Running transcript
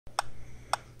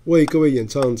为各位演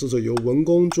唱这首由文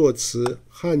公作词、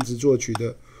汉字作曲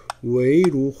的《围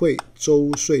炉会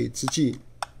周岁之际》。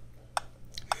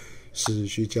思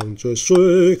绪将这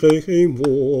水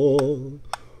墨，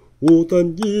无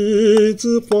端一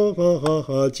枝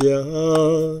花家，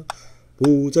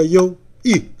不再有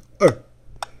一二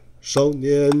少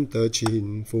年的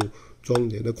轻浮，壮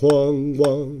年的狂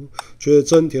妄，却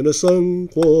增添了生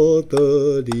活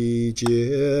的理解。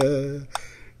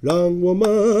让我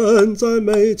们在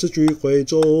每次聚会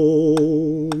中，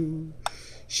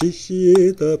细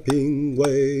细的品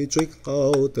味最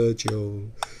好的酒，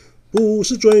不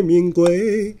是最名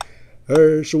贵，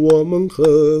而是我们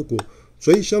喝过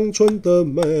最香醇的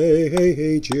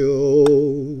美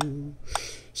酒。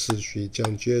思绪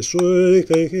将结水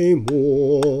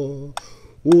墨，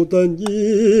无等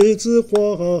一枝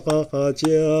花家，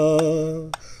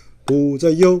不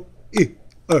再有一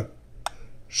二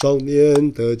少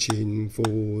年的轻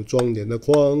浮，壮年的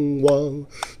狂妄，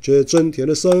却增添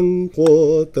了生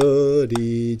活的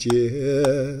理解。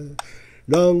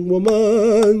让我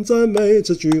们在每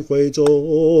次聚会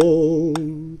中，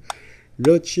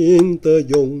热情的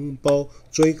拥抱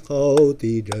最好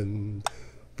的人，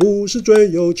不是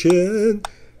最有钱，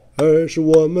而是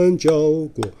我们交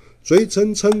过最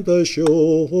诚诚的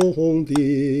兄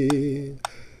弟。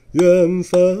缘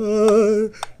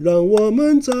分让我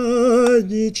们在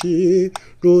一起，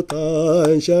如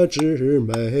丹霞之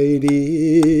美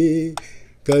丽，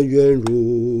甘愿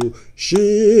如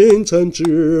星辰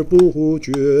之不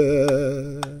觉。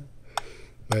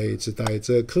每次带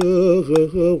着渴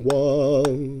望，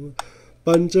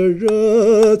伴着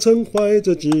热忱，怀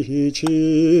着激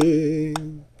情，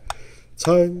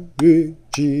参与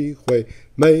机会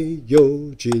没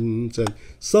有竞争，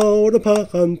少了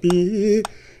攀比，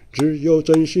只有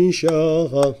真心相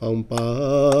伴，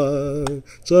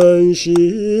珍惜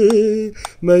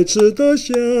每次的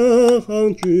相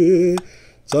聚，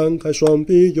张开双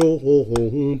臂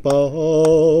拥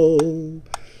抱，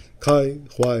开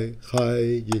怀海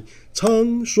吟，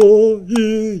畅所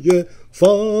欲言，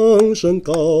放声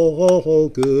高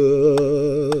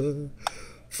歌，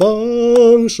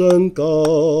放声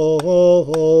高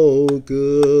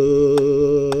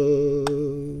歌。